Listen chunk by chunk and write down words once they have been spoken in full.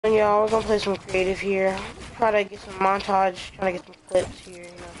And y'all, we're gonna play some creative here. Try to get some montage, try to get some clips here,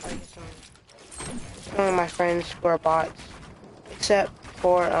 try to get some of my friends who are bots. Except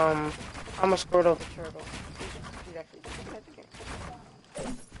for, I'm a Squirtle the turtle. He's actually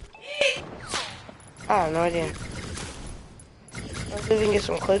I have no idea. Let's see if we can get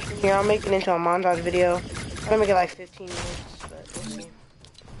some clips in here. I'll make it into a montage video. I'm gonna make it like 15 minutes, but we'll see.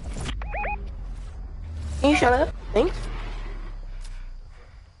 Can you shut up? Thanks.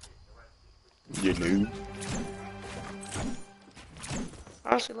 You knew.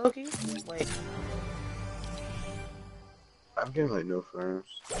 Honestly, Loki. Wait. I'm getting like no frames.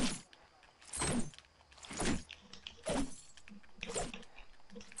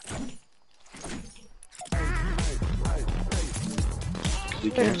 You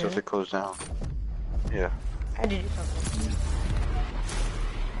can't, so if it closed down. Yeah. I had to do something.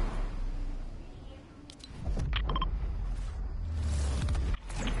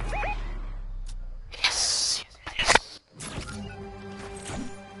 Yes.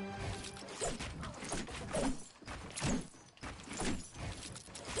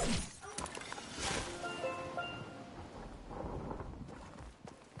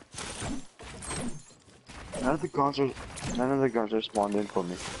 None of the guns are spawned in for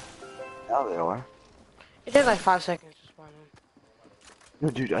me. Now they are. It took like 5 seconds to spawn in. No,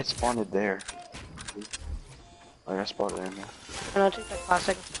 dude, I spawned it there. Like I spawned it in there. I know it took like 5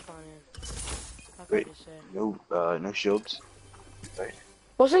 seconds to spawn in. Like Wait, I just said. no shields. Wait,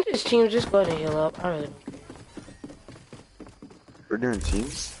 Well, since this team, just go ahead and heal up. I really don't care. we're doing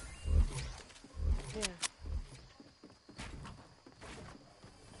teams. Yeah.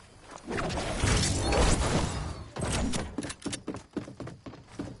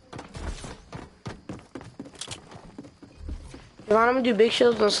 If I'm gonna do big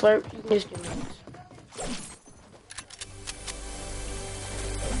shields and slurp, you can just do minutes.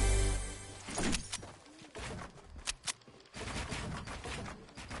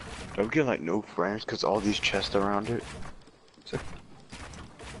 I'm getting like no frames because all these chests around it. It's like,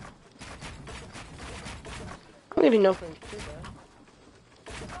 I don't even know if I'm true, bro.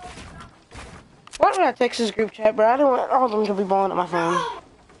 Why did I text this group chat, bro? I don't want all of them to be blowing up my phone.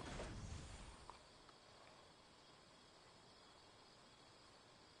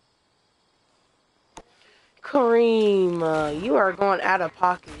 Kareem, you are going out of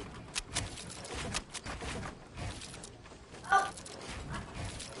pocket.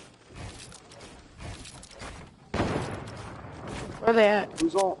 Where they at?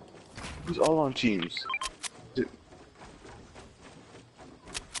 who's all on teams? Dude,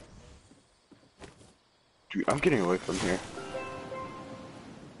 I'm getting away from here.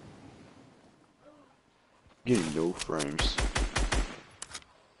 Getting no frames.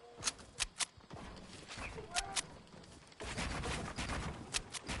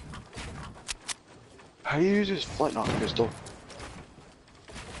 How do you use this flintlock pistol?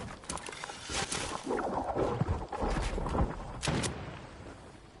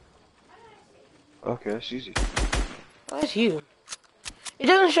 Okay, that's easy. Oh, that's you. It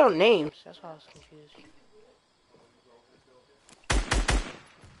doesn't show names. That's why I was confused.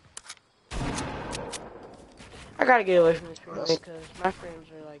 I gotta get away from this pyramid because my frames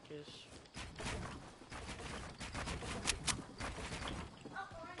are like just.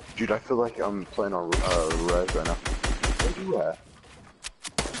 Dude, I feel like I'm playing on res right now. Where you at?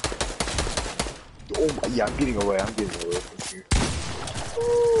 Oh my, yeah, I'm getting away from here.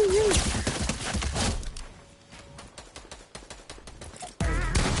 Ooh,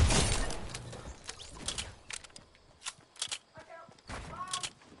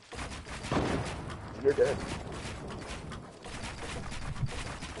 you're dead.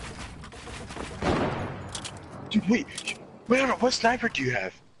 Dude, wait, what sniper do you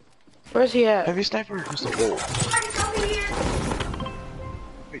have? Where's he at? Heavy sniper or just a bolt?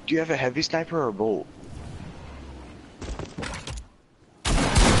 Wait, do you have a heavy sniper or a bolt?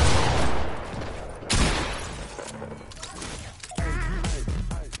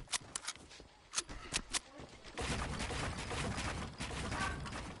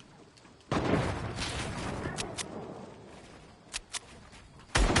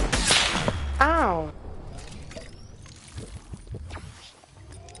 Ow!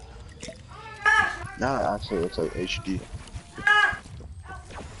 Nah, actually, it's like HD.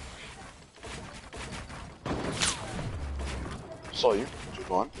 Saw you. Just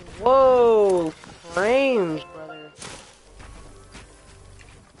one. Whoa! Frames, brother.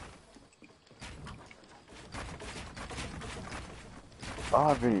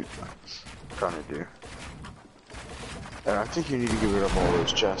 I've been trying to do. And I think you need to get rid of all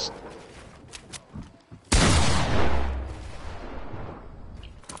those chests.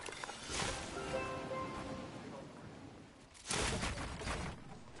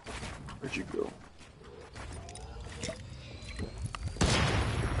 Where'd you go?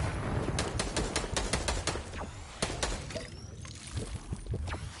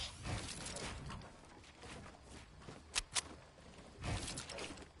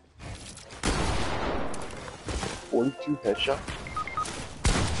 "42 headshot."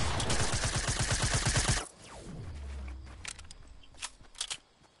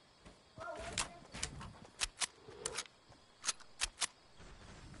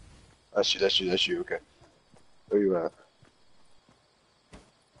 That's you, okay. Where you at?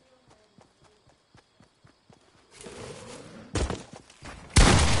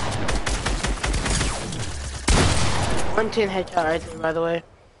 $110 headshot right there, by the way.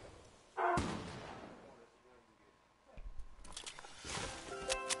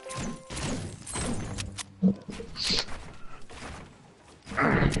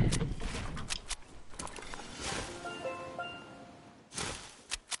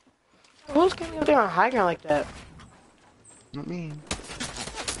 Who's getting up there on high ground like that? Not me.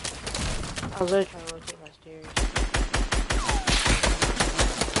 I was literally trying to rotate my stairs.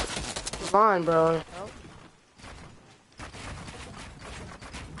 Come on, bro. Help.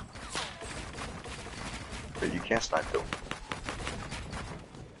 But you can't snipe though.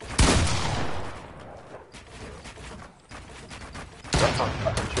 I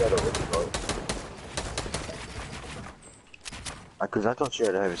thought you had a whip, bro. Cause I thought you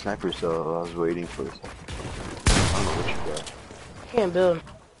had a heavy sniper, so I was waiting for this. I don't know what you got. I can't build.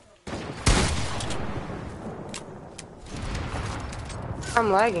 I'm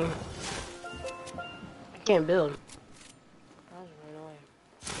lagging. I can't build. I just ran away.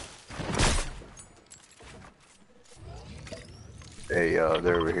 Hey,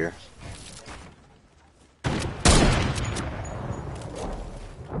 they're over here.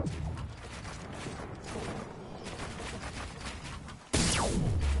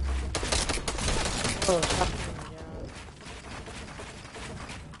 Oh, stop shooting me down.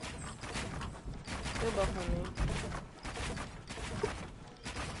 They're both on me.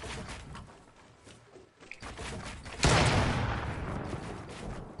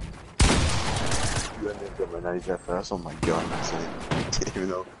 You ended up my 90 that fast. Oh my god, that's like, I didn't even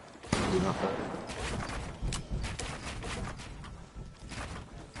know. You're not fast.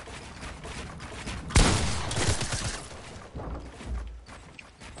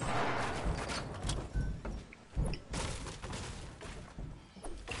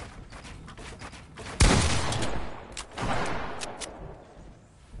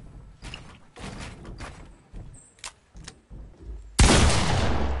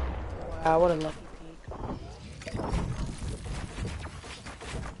 Wow, what a lucky peek.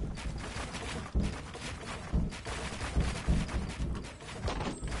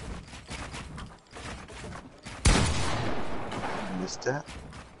 Missed that?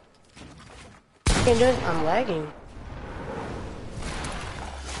 Can't do it. I'm lagging.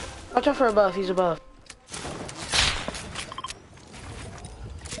 Watch out for a buff. He's above.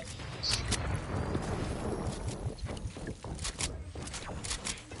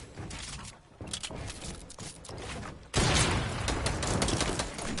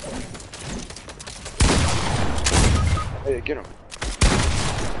 Hey, get him.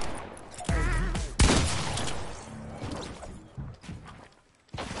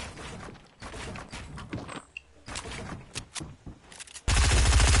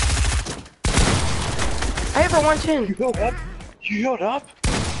 I hit for 110. You healed up? You healed up?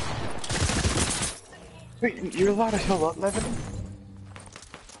 Wait, you're allowed to heal up, Levin?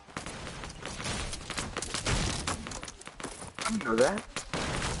 I didn't know that.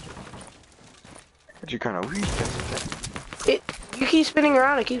 But you're kind of weak. You keep spinning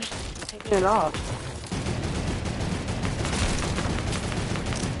around. It keeps taking it off.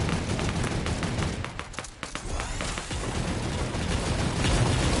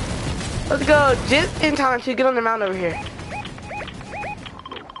 Let's go. Just in time to get on the mountain over here.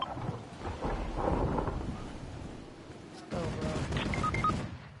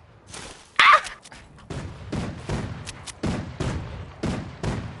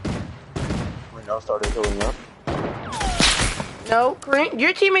 When y'all started healing up? No, Kareem,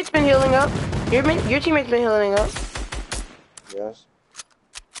 your teammate's been healing up. Your teammate's been healing up. Yes.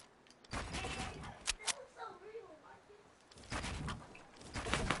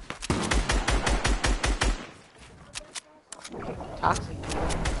 Toxic.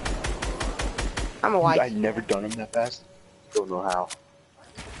 I'm a white. I've never done them that fast. Don't know how.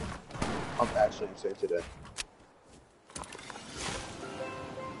 I'm actually insane today.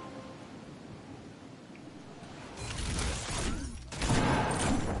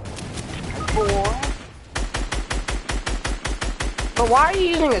 But why are you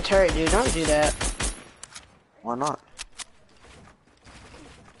using a turret, dude? Don't do that. Why not?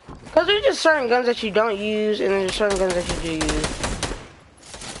 Because there's just certain guns that you don't use, and there's certain guns that you do use.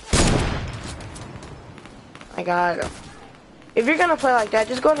 My God. If you're gonna play like that,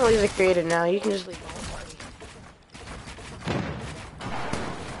 just go ahead and leave the creative now. You can just leave the whole party.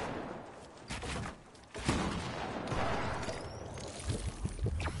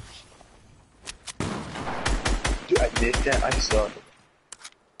 Dude, I did that. I suck.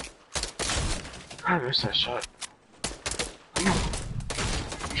 I missed that shot. I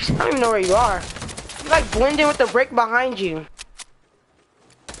don't even know where you are. You like blend in with the brick behind you.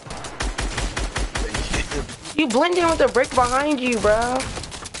 You blend in with the brick behind you, bro.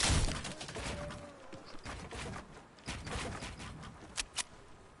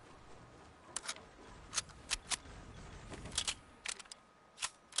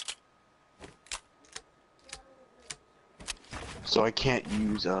 So I can't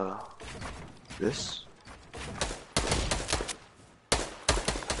use this.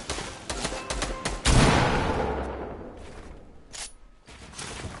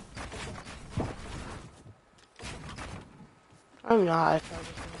 I'm not.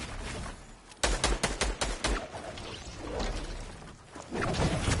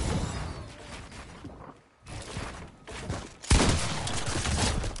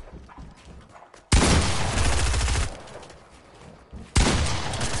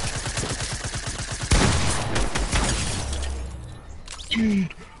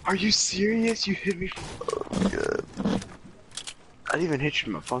 Dude, are you serious? You hit me from... Oh, God. I didn't even hit you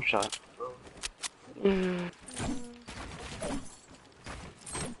from a pump shot. Mm.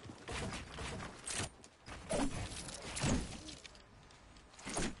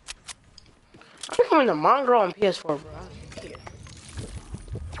 I'm coming to Mongrel on PS4, bro. Here.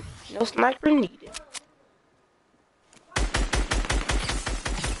 No sniper needed.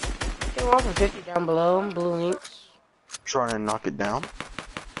 Get one for 50 down below. Blue links. Trying to knock it down.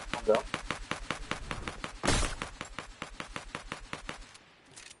 Go.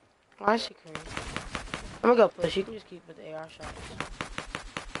 Why is she crazy? I'm gonna go push. You can just keep with the AR shots.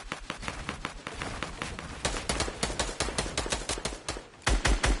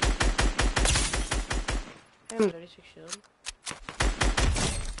 I'm 36 shield.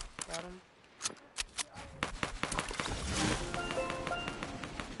 Got him.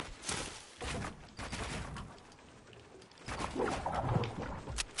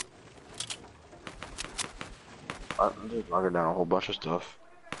 I'm just knocking down a whole bunch of stuff.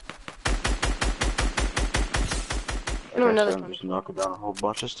 No, another I'm just knocking down a whole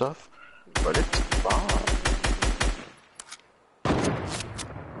bunch of stuff, but it's fine. Oh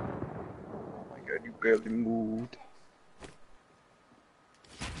my God, you barely moved.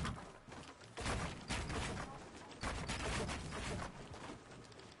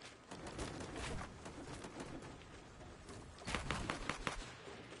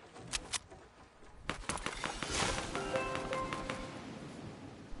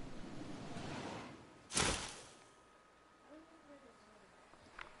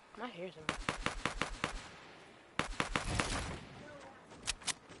 I hear him.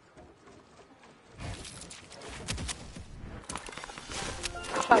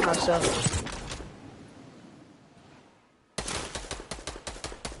 I shot myself.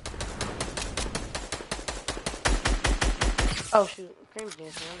 Oh shoot, Cream's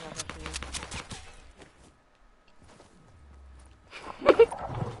dancing. I'm not gonna shoot.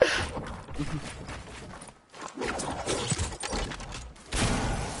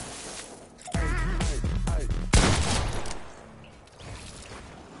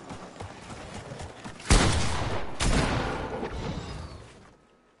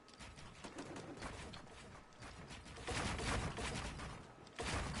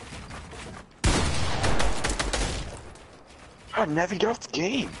 God, Nevin, get off the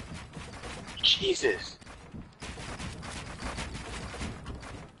game. Jesus.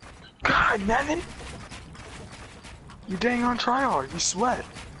 God, Nevin. You dang on try hard. You sweat.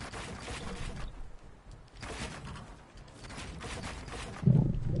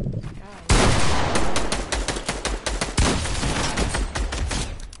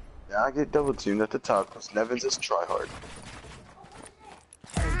 Yeah, I get double teamed at the top because Nevin's is try hard.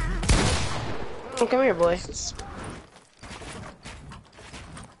 Come here, boy.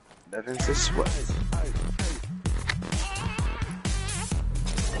 Nevin's a sweat.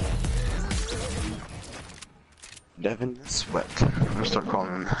 Nevin the Sweat. I'm gonna start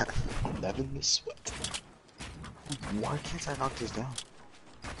calling him that. Nevin the Sweat. Why can't I knock this down?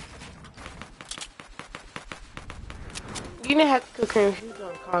 You didn't have to cook Cream if you was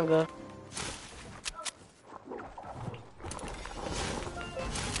on Conga.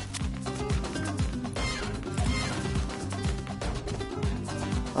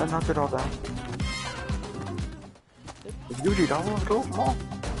 I knocked it all down. Duty, dog, let's go, come on.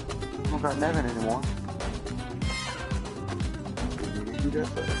 I don't got Nevin anymore. You do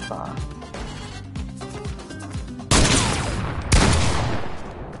that, that's fine.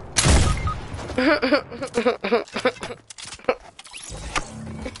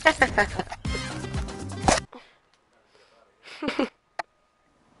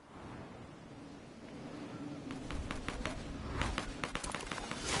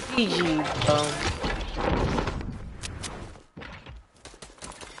 GG,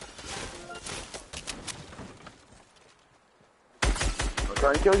 I'm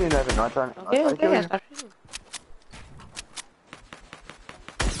trying to kill you, Nevin. I'm trying to kill okay, you. stop shooting.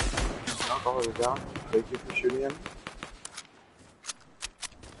 Knock all of it down. Thank you for shooting him.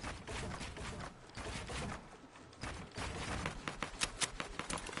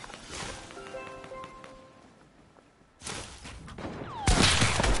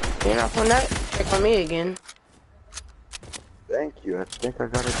 You're not on that? Check on me again. Thank you. I think I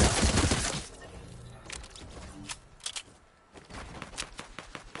got it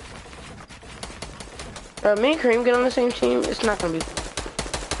down. Me and Kareem get on the same team, it's not gonna be fun.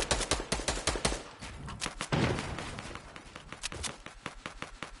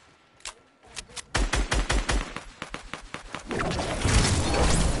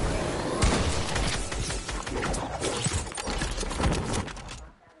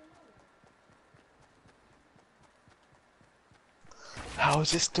 How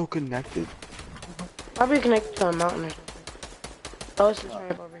is it still connected? Probably connected to a mountain or something. Oh, it's just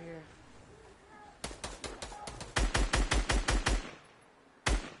right up over here.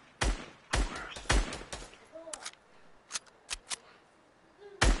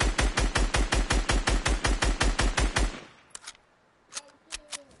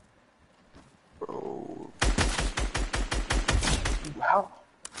 Bro. How?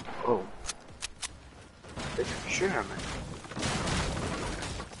 Oh. Thank you for shooting at me.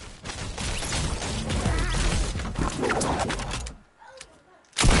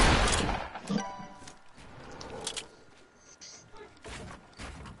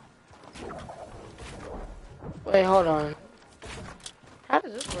 Wait, hold on. How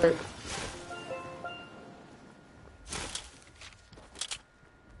does this work?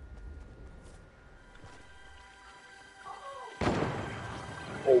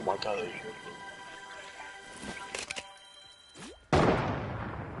 Oh my god.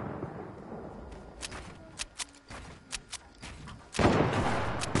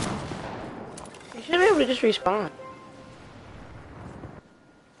 You should be able to just respawn.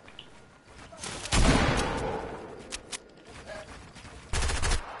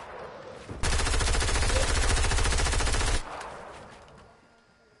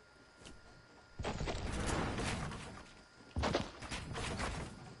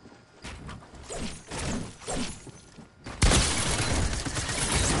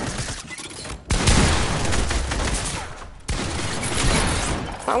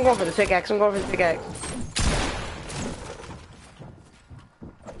 I'm going for the pickaxe. I'm going for the pickaxe.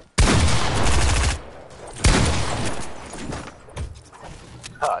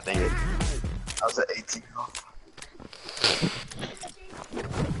 Ah, dang it. I was at 18 off.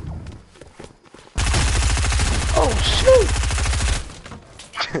 Oh, shoot!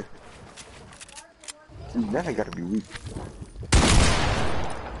 Dude, that ain't gotta be weak.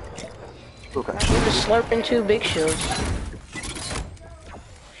 Look, I I'm should just slurping 2 big shields.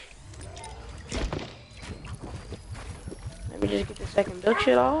 Let me just get the second duck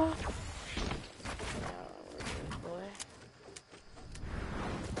shit off.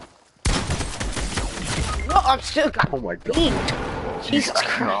 No, I'm still got Oh my god. beat. Jesus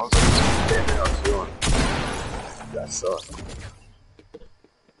Christ. That sucks.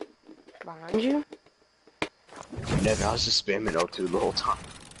 Behind you? Never, I was just spamming O2 the whole time.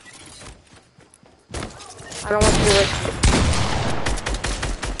 I don't want you to risk it.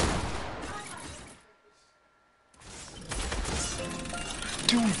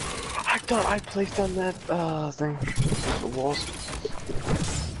 Dude, I thought I placed on that thing. The walls.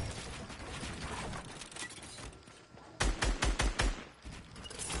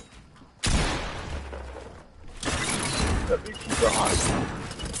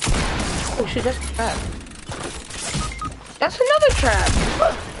 Oh shit, that's a trap. That's another trap.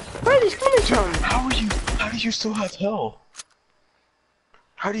 Where are these coming from? How do you still have health?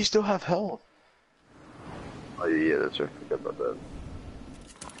 How do you still have health? Oh yeah, that's right, I forgot about that.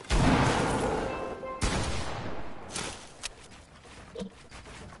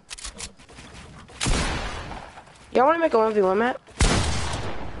 Y'all wanna make a 1v1 map?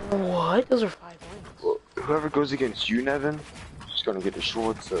 What? Those are 5 points. Well, whoever goes against you, Nevin, just gonna get the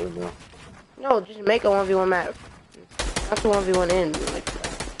shorts, so no. No, just make a 1v1 map. Not the 1v1 in.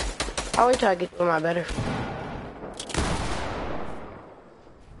 Like, I'll wait till I get to my better.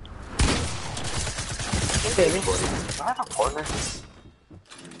 Hey, baby. Do I have a partner?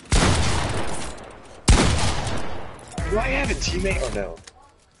 Do I have a teammate or no?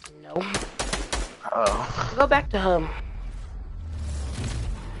 No. Oh. Go back to home.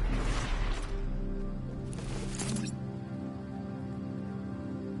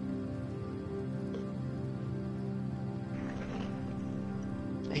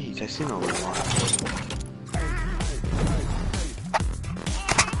 Hey, I seen all this one.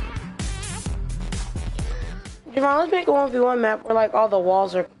 Javon, let's make a 1v1 map where like all the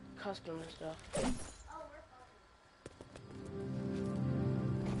walls are custom and stuff.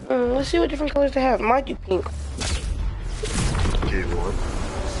 Let's see what different colors they have. Might do pink. Okay, what?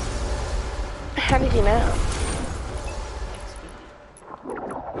 How do you know?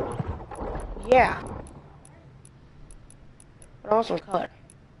 Yeah. But I want some color.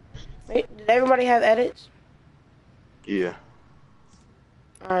 Wait, did everybody have edits? Yeah.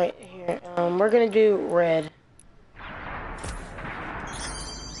 Alright, here. We're gonna do red.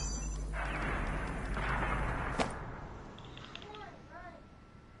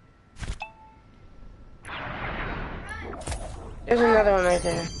 There's another one right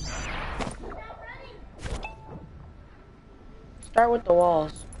there. Start with the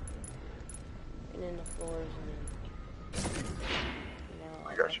walls. And then the floors and then...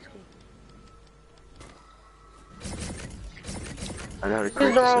 I got you. I gotta This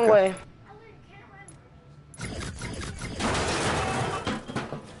is the wrong way.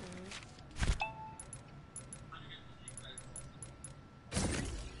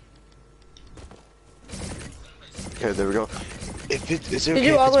 Okay, there we go. If it is it Did okay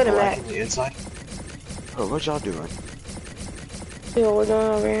you if all it's the way to black Max? on the inside? Oh, what y'all doing? See what we're doing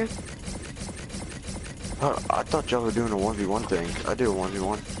over here? I thought y'all were doing a 1v1 thing. I do a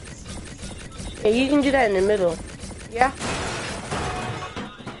 1v1. Yeah, you can do that in the middle. Yeah?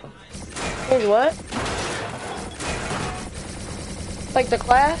 Here's what? Like the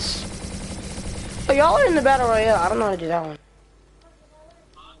class? Oh, y'all are in the battle royale. I don't know how to do that one.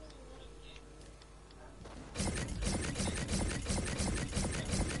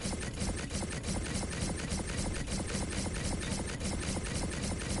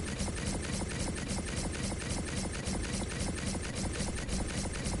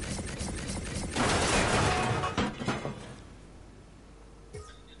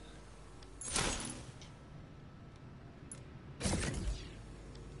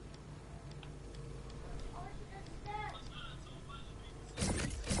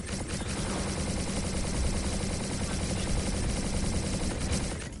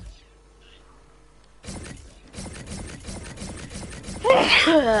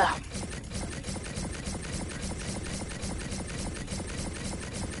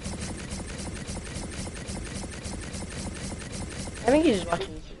 I think he's just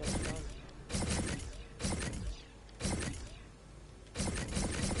watching YouTube on his phone.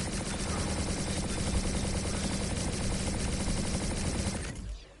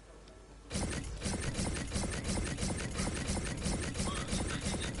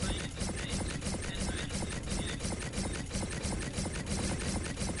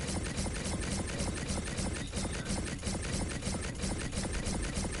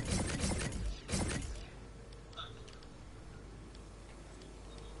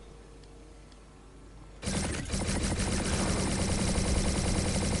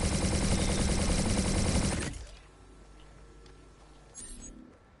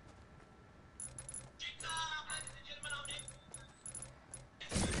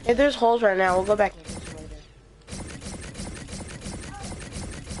 If there's holes right now, we'll go back and fix them later.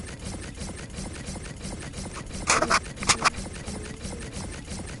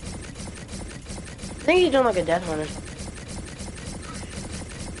 I think he's doing like a death one or something.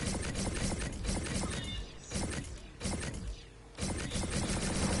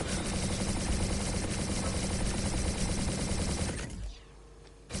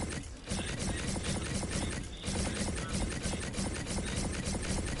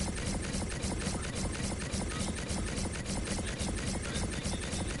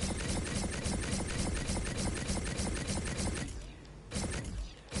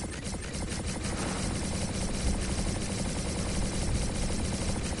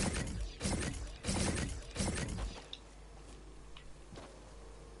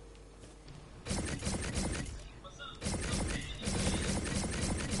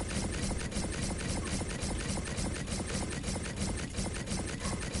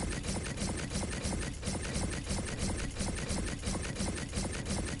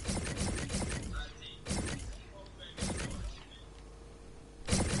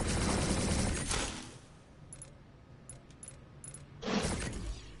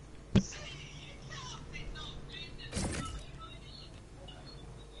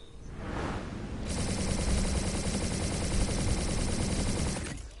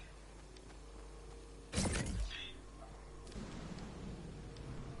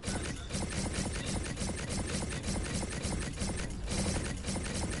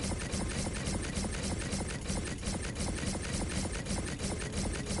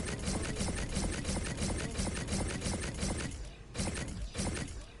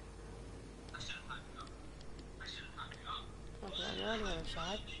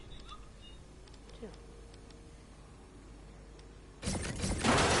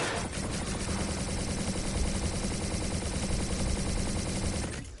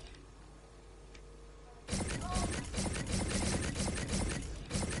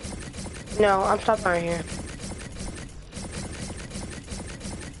 No, I'm stopping right here.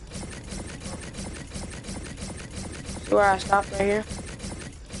 See where I stopped right here?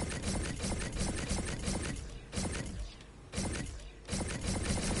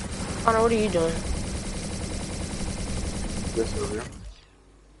 Connor, what are you doing? This over here.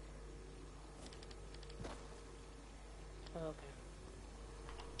 Oh, okay.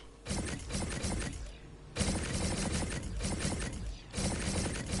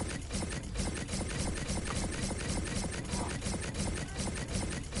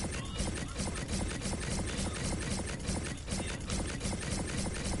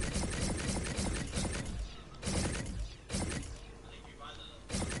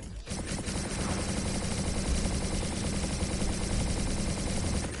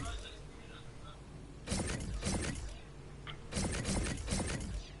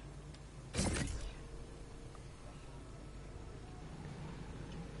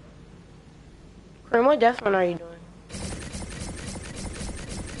 Kareem, what death one are you doing?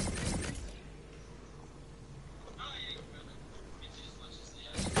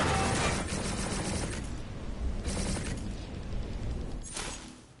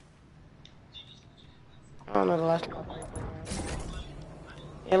 I don't know the last time I played Playground.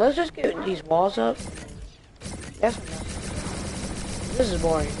 Yeah, let's just get these walls up. That's enough. This is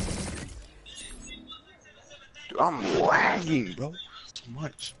boring. Dude, I'm lagging, bro. So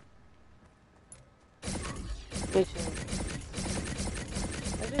much. Me too.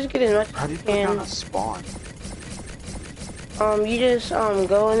 Let's just get as much How do as you we put down can. a spawn? You just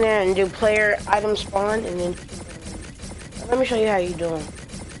go in there and do player item spawn, and then let me show you how you do them.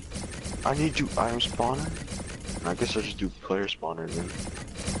 I need you item spawner. I guess I'll just do player spawner then.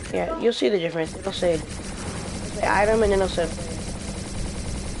 Yeah, you'll see the difference. It'll say item, and then it'll say player.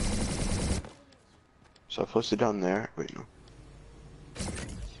 So I placed it down there. Wait, no.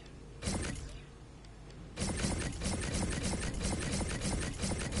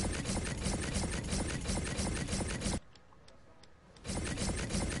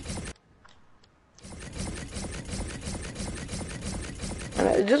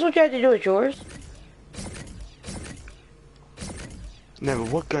 Is this what you have to do with yours? Never.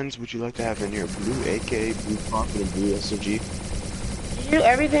 What guns would you like to have in here? Blue AK, blue pump, and blue SMG. You do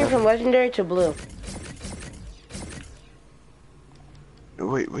everything from legendary to blue.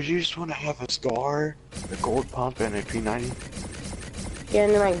 Wait, would you just want to have a scar, a gold pump, and a P90? Yeah,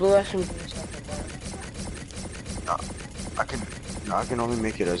 and then like blue SMG and stuff like that. I can. No, I can only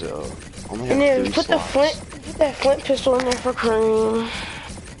make it as a. Only have And then 3 put slots. put that flint pistol in there for Kareem.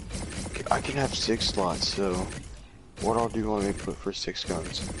 I can have 6 slots, so what I'll do when we put for 6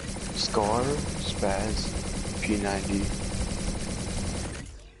 guns. Scar, Spaz, P90,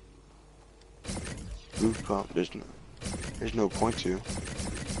 blue pump, there's no point to.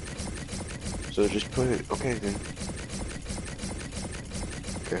 So just put it, okay then.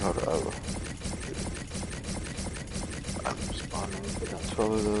 Okay, hold on, I'm spawning, put down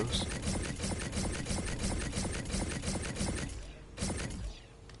 12 of those.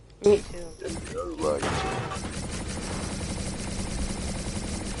 Me too.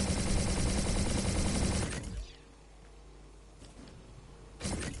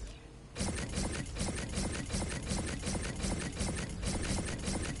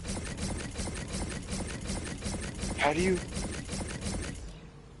 How do you?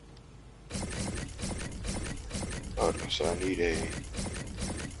 Oh, so I need a.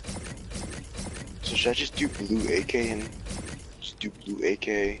 So should I just do blue AK and just do blue AK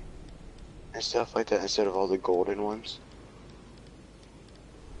and stuff like that instead of all the golden ones?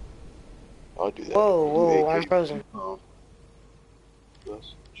 I'll do that. Whoa, Blue whoa, AK. I'm frozen.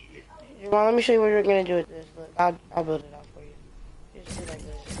 Plus G. Well, let me show you what you're gonna do with this. Look, I'll build it out for you. Just do like this.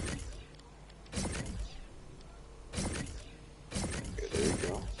 Okay, there you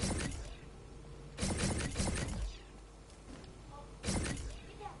go.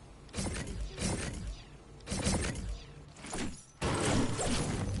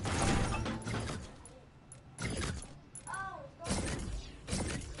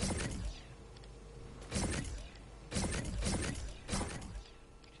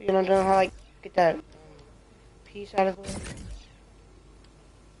 So you know how like get that piece out of the way.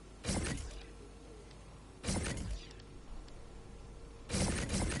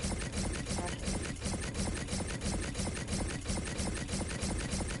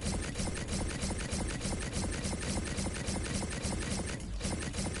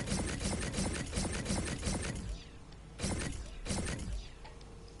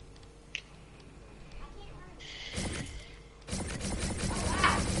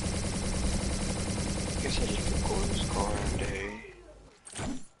 Guess I just put golden scar and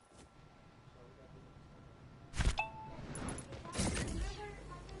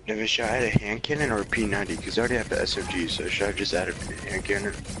Devin, should I add a hand cannon or a P90? Because I already have the SMG, so should I just add a hand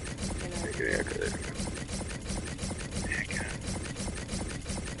cannon? Okay, okay, there we go. Hand cannon.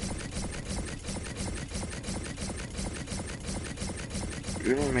 We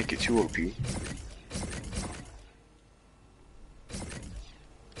don't want to make it too OP. Wait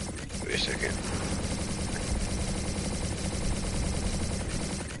a second.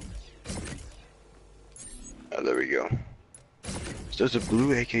 Oh, there we go. So there's a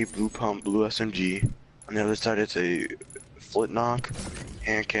blue AK, blue pump, blue SMG. On the other side, it's a flintlock,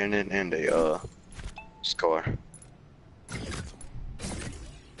 hand cannon, and a scar.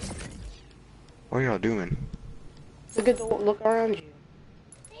 What are y'all doing? Look around you.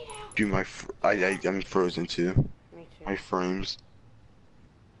 Dude, I'm frozen too. Me too. My frames.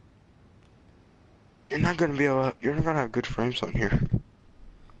 You're not gonna have good frames on here.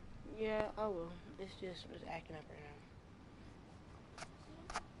 Yeah, I will. It's acting up right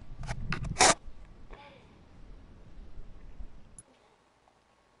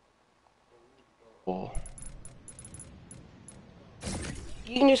Oh, now.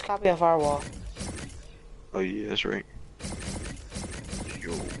 You can just copy a firewall. oh yeah, that's right.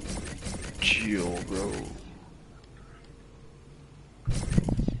 Yo, chill, bro.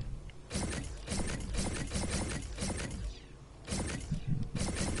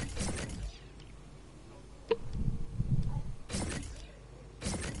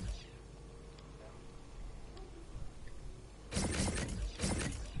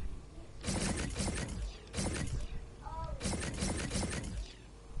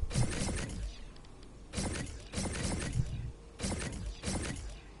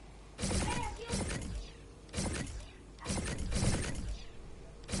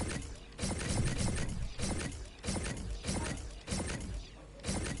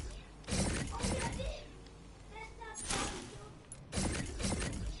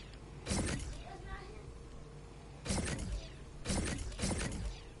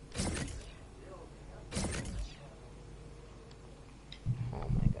 Oh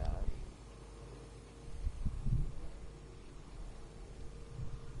my god.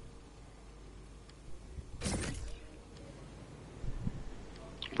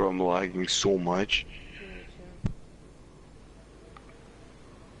 Bro, I'm lagging so much. Me too.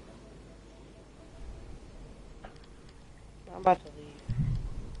 I'm about to leave.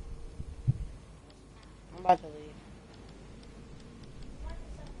 I'm about to leave.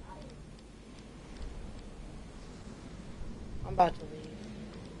 I'm about to leave.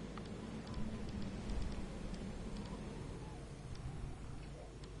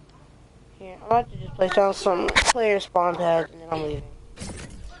 Here, I'm about to just place down some player spawn pads and then I'm leaving.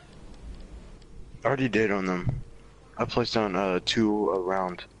 I already did on them. I placed down 2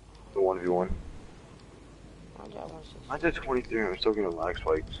 around the 1v1. I got 160. I did 23 and I'm still getting lag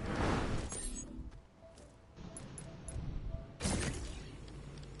spikes.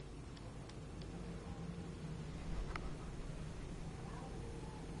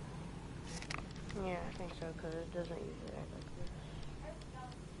 Yeah, I think so, because it doesn't usually act like this.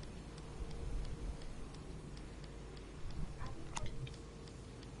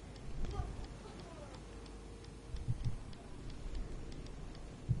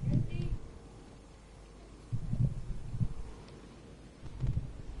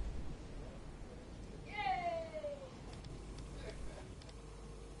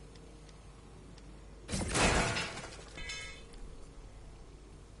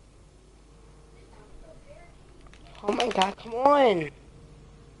 Oh my god, come on!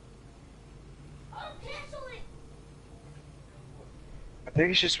 I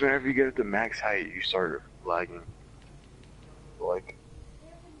think it's just whenever you get up to max height, you start lagging. Like,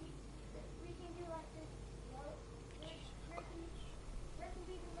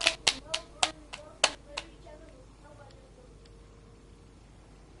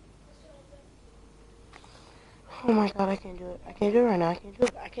 Oh my god, I can't do it. I can't do it right now. I can't do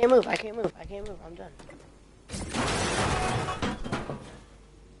it. I can't move. I can't move. I can't move. I'm done.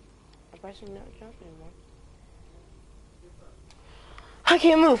 I'm pressing not jump anymore. I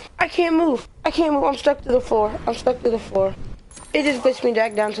can't move. I can't move. I can't move. I'm stuck to the floor. I'm stuck to the floor. It just puts me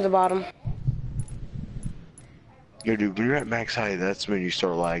back down to the bottom. yo, dude, when you're at max height, that's when you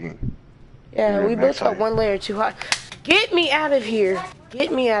start lagging. Yeah, You're we at both max got height. one layer too high. Get me out of here.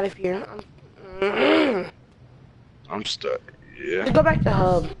 Get me out of here. I'm stuck. Yeah. Let's go back to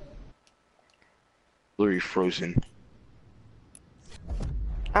hub. Literally frozen.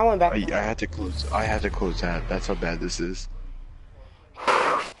 I went back. I had to close that. That's how bad this is.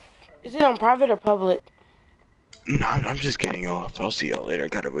 Is it on private or public? No, I'm just getting off. I'll see y'all later. I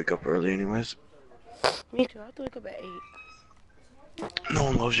gotta wake up early anyways. Me too. I have to wake up at 8. No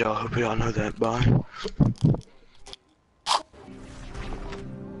one loves y'all. Hope y'all know that. Bye.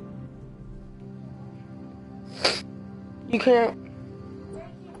 You can't.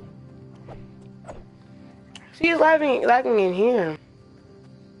 She's lagging in here.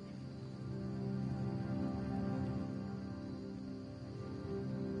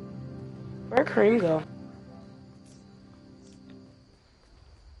 Where'd Kareem go?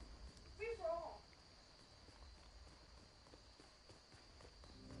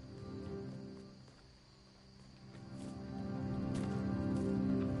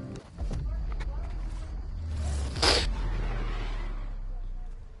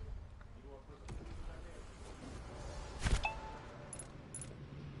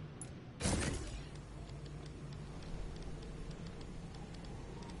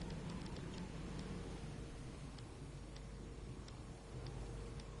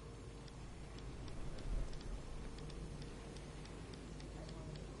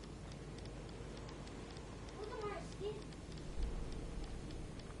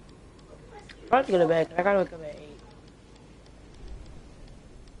 I'm about to go to bed. I gotta wake up at 8.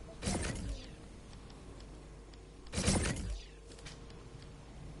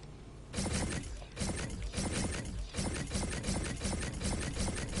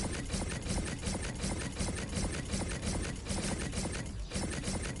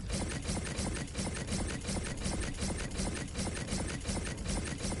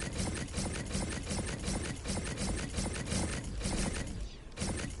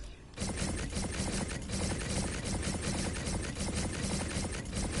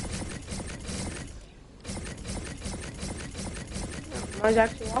 Mine's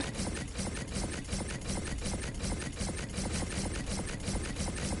actually off.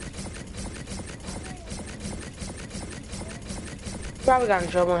 Probably got in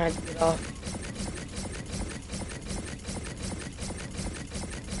trouble and had to get off.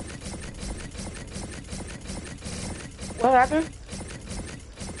 What happened?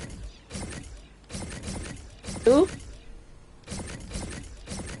 Who?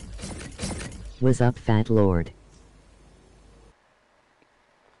 Was up, Fat Lord?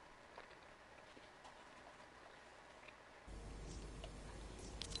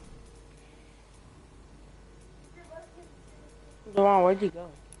 Duran, where'd you go?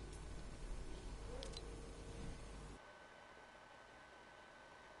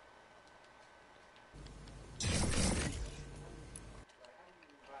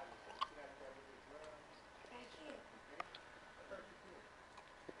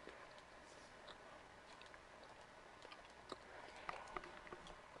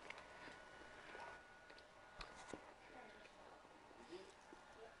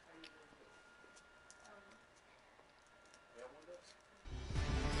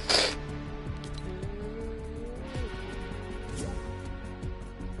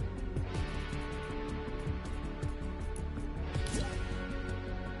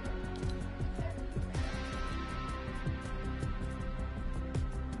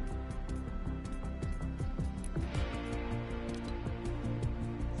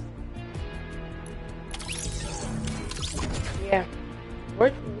 Yeah.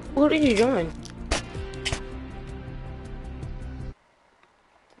 Who did you join?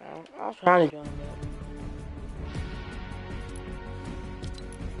 I was trying to join,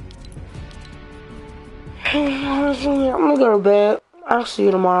 but honestly, I'm gonna go to bed. I'll see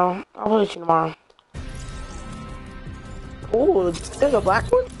you tomorrow. I'll play with you tomorrow. Oh, there's a black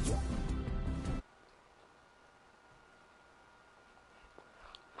one?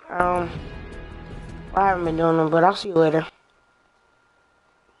 I haven't been doing them, but I'll see you later.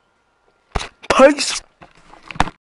 Peace!